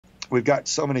we've got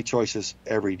so many choices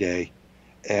every day,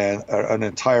 and an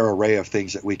entire array of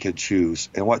things that we can choose.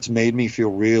 And what's made me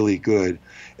feel really good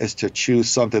is to choose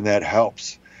something that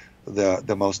helps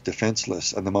the most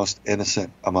defenseless and the most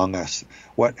innocent among us.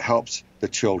 What helps the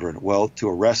children? Well, to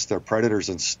arrest their predators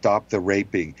and stop the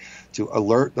raping, to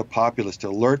alert the populace, to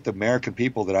alert the American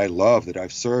people that I love, that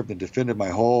I've served and defended my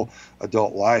whole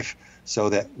adult life, so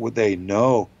that would they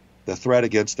know the threat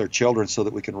against their children, so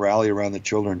that we can rally around the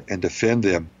children and defend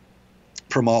them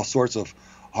from all sorts of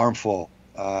harmful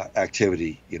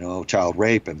activity, child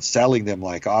rape and selling them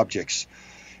like objects.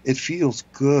 It feels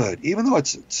good. Even though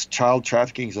it's child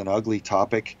trafficking is an ugly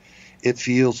topic, it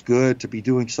feels good to be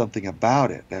doing something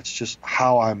about it. That's just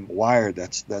how I'm wired.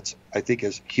 That's I think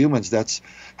as humans, that's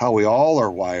how we all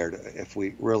are wired if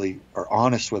we really are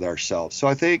honest with ourselves. So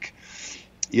I think,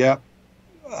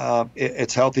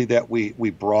 it's healthy that we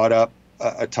brought up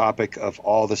a topic of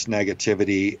all this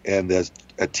negativity and the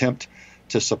attempt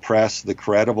to suppress the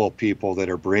credible people that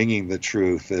are bringing the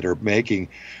truth, that are making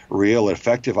real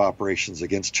effective operations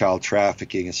against child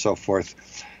trafficking and so forth.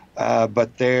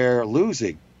 But they're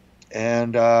losing.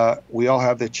 And we all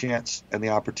have the chance and the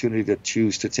opportunity to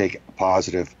choose to take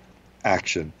positive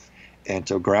action and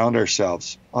to ground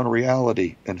ourselves on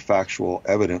reality and factual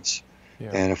evidence.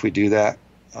 Yeah. And if we do that,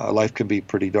 life can be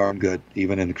pretty darn good,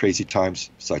 even in crazy times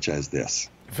such as this.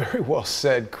 Very well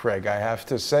said, Craig. I have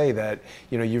to say that,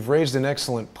 you've raised an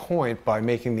excellent point by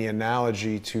making the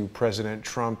analogy to President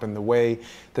Trump and the way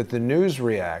that the news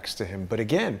reacts to him. But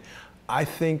again, I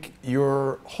think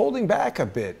you're holding back a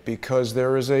bit, because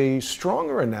there is a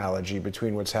stronger analogy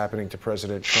between what's happening to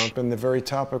President Trump and the very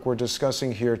topic we're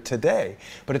discussing here today.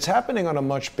 But it's happening on a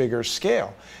much bigger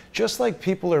scale. Just like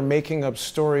people are making up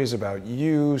stories about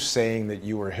you, saying that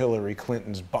you were Hillary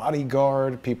Clinton's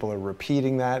bodyguard, people are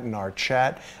repeating that in our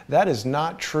chat. That is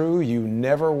not true. You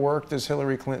never worked as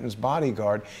Hillary Clinton's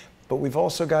bodyguard. But we've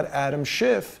also got Adam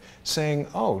Schiff saying,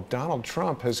 oh, Donald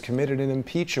Trump has committed an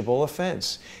impeachable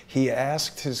offense. He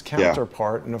asked his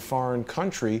counterpart in a foreign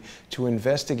country to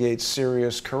investigate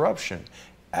serious corruption.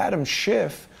 Adam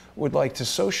Schiff would like to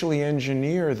socially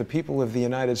engineer the people of the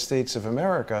United States of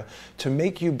America to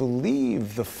make you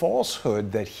believe the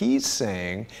falsehood that he's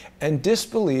saying and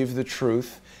disbelieve the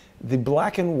truth, the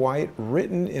black and white,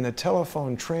 written in a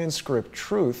telephone transcript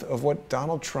truth of what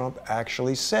Donald Trump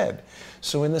actually said.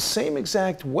 So in the same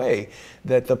exact way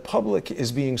that the public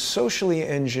is being socially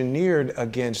engineered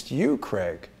against you,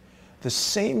 Craig, the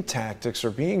same tactics are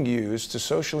being used to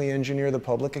socially engineer the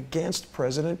public against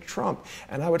President Trump.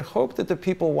 And I would hope that the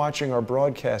people watching our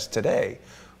broadcast today,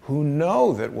 who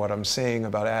know that what I'm saying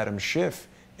about Adam Schiff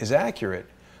is accurate,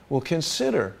 will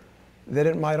consider that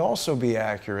it might also be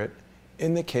accurate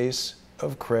in the case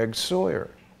of Craig Sawyer.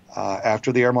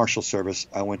 After the Air Marshal Service,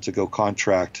 I went to go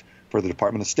contract for the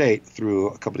Department of State through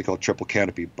a company called Triple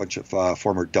Canopy, a bunch of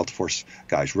former Delta Force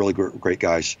guys, really great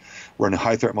guys, running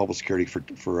high threat mobile security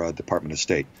for Department of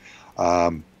State.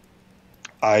 I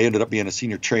ended up being a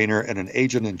senior trainer and an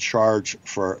agent in charge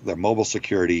for the mobile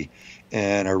security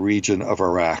in a region of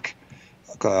Iraq.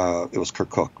 It was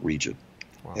Kirkuk region.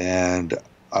 Wow. And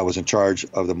I was in charge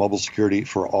of the mobile security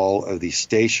for all of the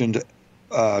stationed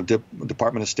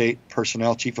Department of State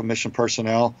personnel, chief of mission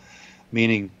personnel,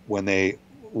 meaning when they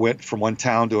went from one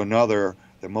town to another,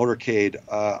 the motorcade,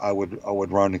 I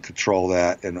would run and control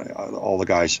that, and all the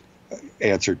guys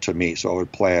answered to me. So I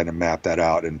would plan and map that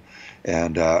out and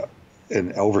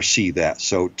oversee that.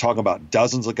 So talking about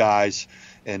dozens of guys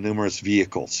and numerous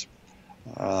vehicles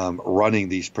running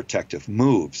these protective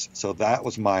moves. So that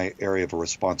was my area of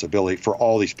responsibility for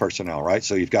all these personnel, right?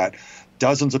 So you've got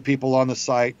dozens of people on the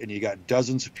site, and you got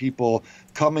dozens of people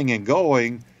coming and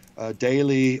going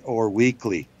daily or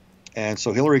weekly. And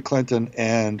so Hillary Clinton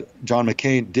and John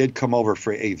McCain did come over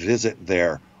for a visit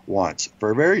there once,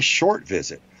 for a very short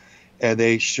visit. And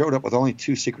they showed up with only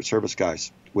 2 Secret Service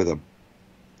guys with them.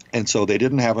 And so they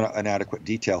didn't have an adequate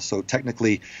detail. So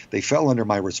technically, they fell under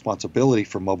my responsibility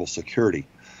for mobile security.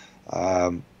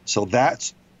 So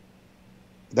that's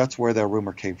where the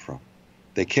rumor came from.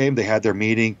 They came, they had their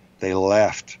meeting, they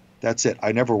left. That's it.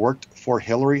 I never worked for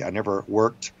Hillary. I never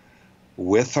worked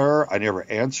with her. I never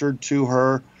answered to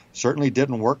her. Certainly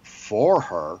didn't work for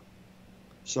her.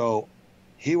 So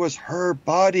he was her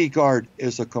bodyguard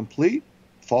is a complete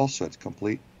falsehood,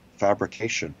 complete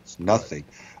fabrication. It's nothing.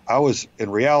 In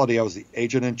reality, I was the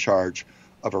agent in charge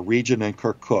of a region in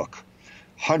Kirkuk.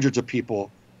 Hundreds of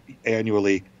people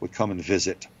annually would come and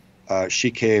visit.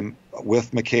 She came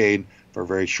with McCain for a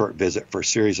very short visit for a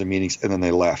series of meetings, and then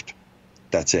they left.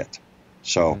 That's it.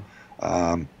 So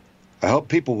I hope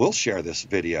people will share this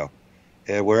video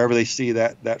wherever they see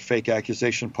that fake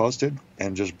accusation posted,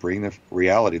 and just bring the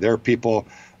reality. There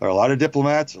are a lot of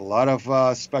diplomats, a lot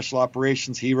of special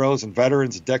operations heroes and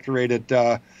veterans, decorated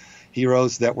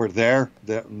heroes that were there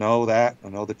that know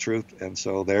the truth. And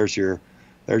so there's your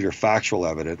factual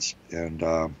evidence,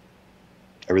 and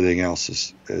everything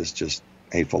else is just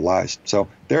hateful lies. So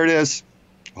there it is.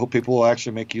 I hope people will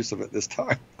actually make use of it this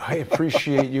time. I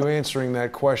appreciate you answering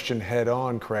that question head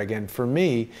on, Craig. And for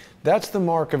me, that's the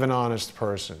mark of an honest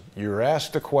person. You're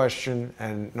asked a question,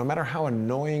 and no matter how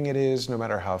annoying it is, no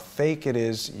matter how fake it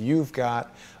is, you've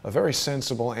got a very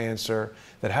sensible answer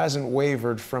that hasn't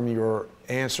wavered from your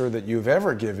answer that you've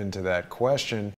ever given to that question.